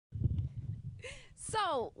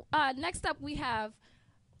So next up, we have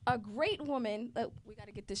a great woman. We got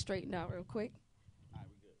to get this straightened out real quick. All right,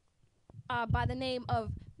 we good. By the name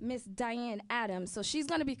of Miss Diane Adams. So she's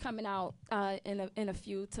going to be coming out in a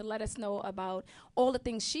few to let us know about all the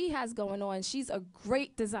things she has going on. She's a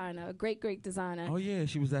great designer, a great designer. Oh yeah,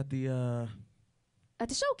 she was at the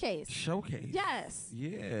showcase. Showcase. Yes.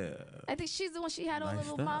 Yeah. I think she's the one. She had all Nice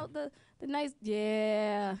the little stuff. the nice.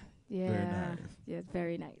 Yeah. Yeah. Very nice. Yeah,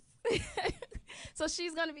 very nice. So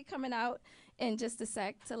she's going to be coming out in just a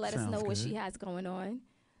sec to let us Sounds know what good. she has going on.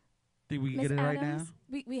 Think we can Miss get it right now? Adams,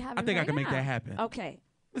 we have I it think I right can make now. that happen. Okay.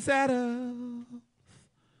 Miss Adams.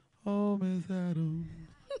 Oh, Miss Adams.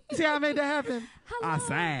 You see how I made that happen? Hello. I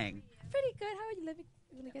sang. Pretty good. How are you living?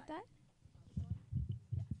 You gonna get that?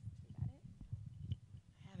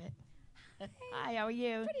 Have it. Hi, how are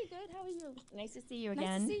you? Pretty good. How are you? Nice to see you Nice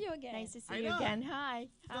again. to see you again. Nice to see How you you again. doing? Hi.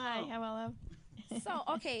 Hi, hello. So,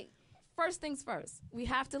 okay, first things first. We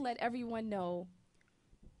have to let everyone know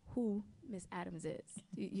who Miss Adams is.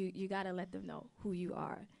 You got to let them know who you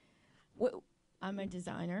are. I'm a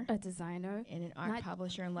designer A designer. and an art Not-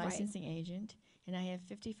 publisher and licensing agent, and I have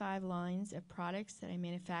 55 lines of products that I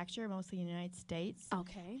manufacture, mostly in the United States.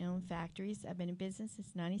 Okay. I own factories. I've been in business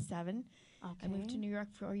since '97. Okay. I moved to New York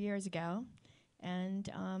 4 years ago, and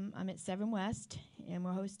I'm at 7 West, and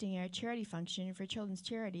we're hosting a charity function for children's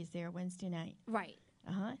charities there Wednesday night. Right.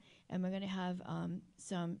 And we're going to have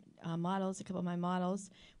some models, a couple of my models.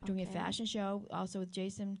 We're doing a Okay. fashion show also with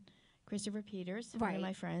Jason Christopher Peters, one Right. of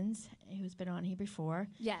my friends who's been on here before.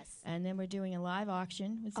 Yes. And then we're doing a live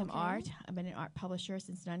auction with some Okay. art. I've been an art publisher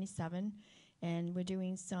since '97, and we're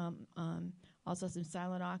doing some also some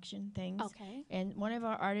silent auction things. Okay. And one of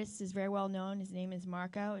our artists is very well known. His name is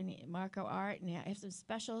Marco, and Marco Art, and I have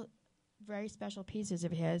some very special pieces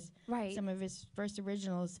of his. Right. Some of his first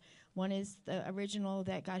originals. One is the original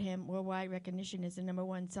that got him worldwide recognition as the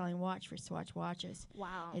 #1 selling watch for Swatch watches.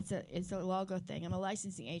 Wow. It's a logo thing. I'm a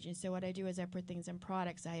licensing agent, so what I do is I put things in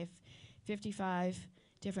products. I have 55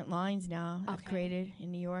 different lines now I've Okay. created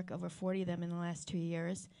in New York, over 40 of them in the last 2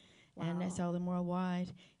 years. And I Wow. sell them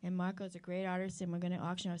worldwide. And Marco's a great artist, and we're going to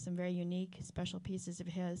auction off some very unique, special pieces of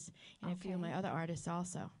his, and a few of Okay. my other artists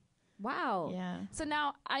also. Wow. Yeah. So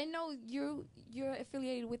now I know you're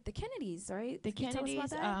affiliated with the Kennedys, right? The Can you tell us about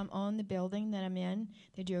Kennedys that? own the building that I'm in.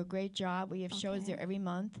 They do a great job. We have shows Okay. there every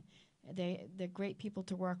month. They're great people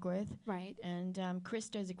to work with. Right. And Chris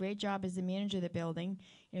does a great job as the manager of the building.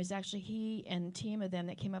 It was actually he and a team of them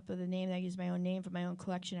that came up with the name. I used my own name for my own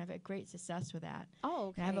collection. I've had great success with that. Oh,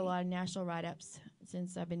 okay. And I have a lot of national write-ups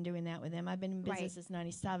since I've been doing that with them. I've been in business Right. since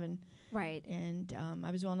 '97, Right. and I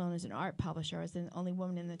was well known as an art publisher. I was the only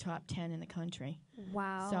woman in the top 10 in the country.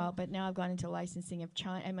 Wow. So, but now I've gone into licensing of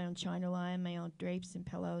China. I have my own China line, my own drapes and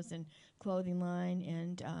pillows and clothing line,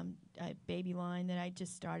 and a baby line that I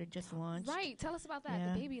just launched. Right. Tell us about that.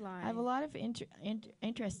 Yeah. The baby line. I have a lot of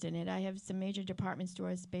interest in it. I have some major department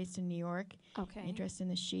stores based in New York, Okay. interest in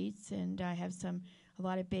the sheets, and I have a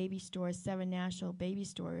lot of baby stores, 7 national baby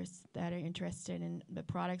stores that are interested in the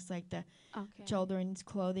products like the Okay. children's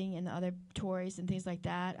clothing and the other toys and things like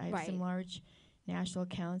that. I have Right. some large national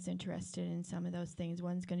accounts interested in some of those things.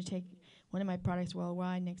 One's going to take one of my products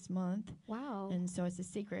worldwide next month. Wow. And so it's a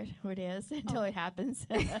secret who it is until it happens.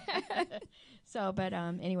 So, but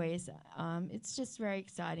anyways, it's just very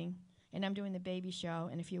exciting. And I'm doing the baby show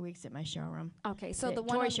in a few weeks at my showroom. Okay. So the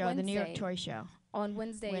one toy on show, Wednesday, the New York Toy Show. on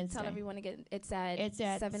Wednesday, Wednesday. tell everyone again. It's at It's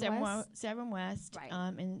at 7 West. 7 West. Right.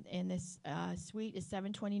 And this suite is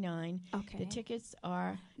 $729. Okay. The tickets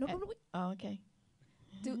are. No, at- no, no, Oh, okay.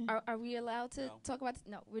 are we allowed to talk about?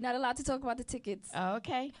 No, we're not allowed to talk about the tickets. Oh,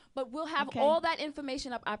 okay. But we'll have Okay. all that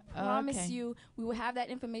information up. I promise okay. you, we will have that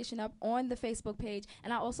information up on the Facebook page,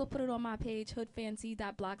 and I'll also put it on my page,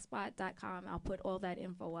 hoodfancy.blogspot.com. I'll put all that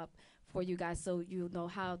info up for you guys, so you'll know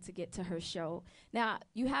how to get to her show. Now,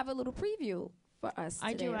 you have a little preview for us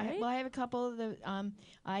I today, do. right? I have a couple of the.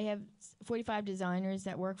 I have 45 designers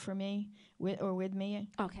that work for me with me,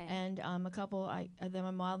 Okay. and a couple of them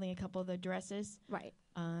are modeling a couple of the dresses. Right.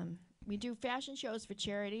 We do fashion shows for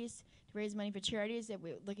charities to raise money for charities. That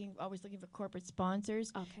we're always looking for corporate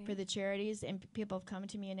sponsors Okay. for the charities, and people have come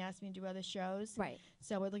to me and asked me to do other shows. Right.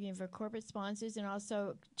 So we're looking for corporate sponsors and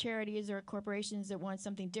also charities or corporations that want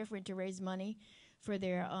something different to raise money for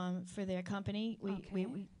their company. Okay.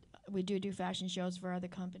 We do fashion shows for other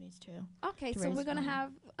companies too. Okay, to so raise we're going to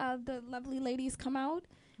money. have the lovely ladies come out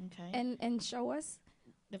Okay. and show us.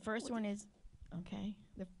 The first one is okay.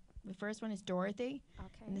 The first one is Dorothy,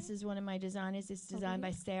 Okay. and this is one of my designers. It's Over designed by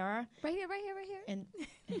here? Sarah, Right here, right here, right here. and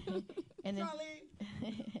and then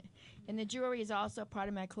And the jewelry is also part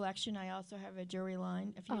of my collection. I also have a jewelry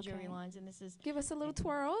line, a few jewelry lines, and this is... Give us a little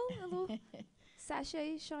twirl, a little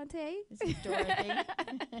sachet Shantae. This is Dorothy.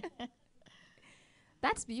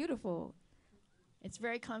 That's beautiful. It's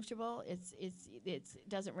very comfortable. It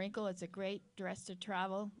doesn't wrinkle. It's a great dress to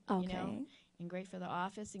travel, Okay. you know, and great for the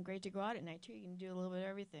office and great to go out at night, too. You can do a little bit of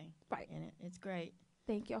everything Right. in it. It's great.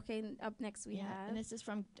 Thank you. Okay, and up next we have... And this is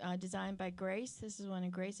from designed by Grace. This is one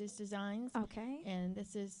of Grace's designs. Okay. And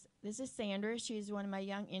this is Sandra. She's one of my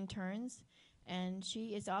young interns. And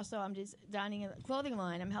she is also, I'm designing a clothing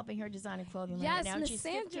line. I'm helping her design a clothing line. Yes, Now, Miss she's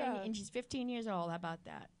Sandra. 15, and she's 15 years old. How about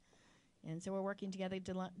that? And so we're working together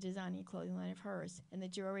designing a clothing line of hers. And the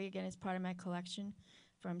jewelry, again, is part of my collection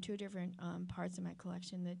from two different parts of my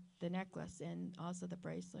collection, the necklace and also the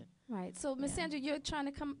bracelet. Right. So, Miss Sandra, you're trying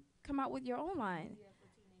to come out with your own line. Yeah, for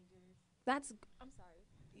teenagers. I'm sorry.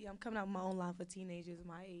 Yeah, I'm coming out with my own line for teenagers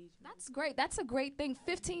my age. That's great. That's a great thing.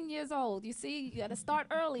 15 years old. You see, you got to start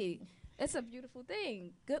early. It's a beautiful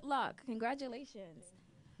thing. Good luck. Congratulations.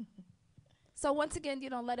 So once again,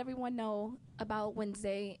 let everyone know about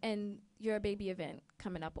Wednesday and your baby event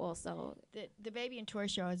coming up also. The Baby and Toy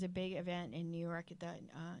Show is a big event in New York. It's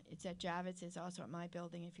at Javits. It's also at my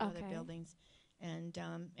building and a few other buildings. And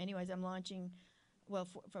anyways, I'm launching... Well,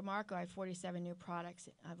 for Marco, I have 47 new products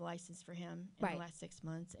I've licensed for him in the last 6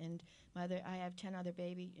 months. And I have 10 other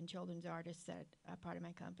baby and children's artists that are part of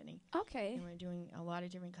my company. Okay. And we're doing a lot of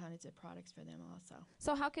different kinds of products for them also.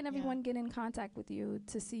 So how can everyone get in contact with you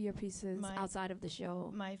to see your pieces outside of the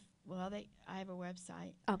show? I have a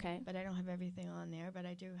website. Okay. But I don't have everything on there, but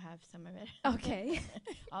I do have some of it. Okay.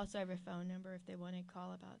 Also, I have a phone number if they want to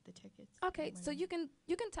call about the tickets. Okay, so you can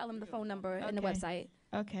tell them the phone number and the website.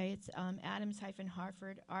 Okay, it's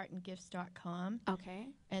Adams-Harfordartandgifts.com. Okay.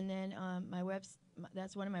 And then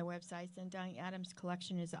that's one of my websites, and Diane Adams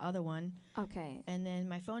Collection is the other one. Okay. And then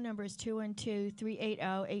my phone number is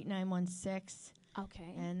 212-380-8916.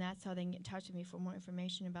 Okay. And that's how they can get in touch with me for more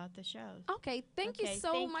information about the shows. Okay. Thank you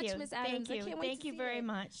so much, Miss Adams. Thank you. I can't wait Thank to you see very it.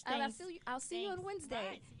 much. And Thanks. I'll see you on Wednesday.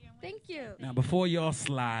 Right. Thank you. Now, before y'all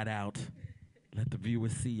slide out, let the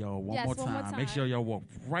viewers see y'all one more time. Make sure y'all walk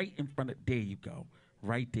right in front of. There you go.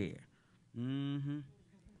 Right there. Mm-hmm.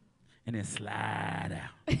 And then slide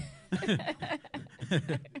out.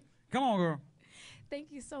 Come on, girl.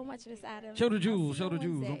 Thank you so much, Miss Adams. Show the jewels. I'll see you Show the on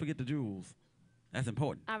jewels. Wednesday. Don't forget the jewels. That's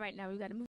important. All right, now we've got to move.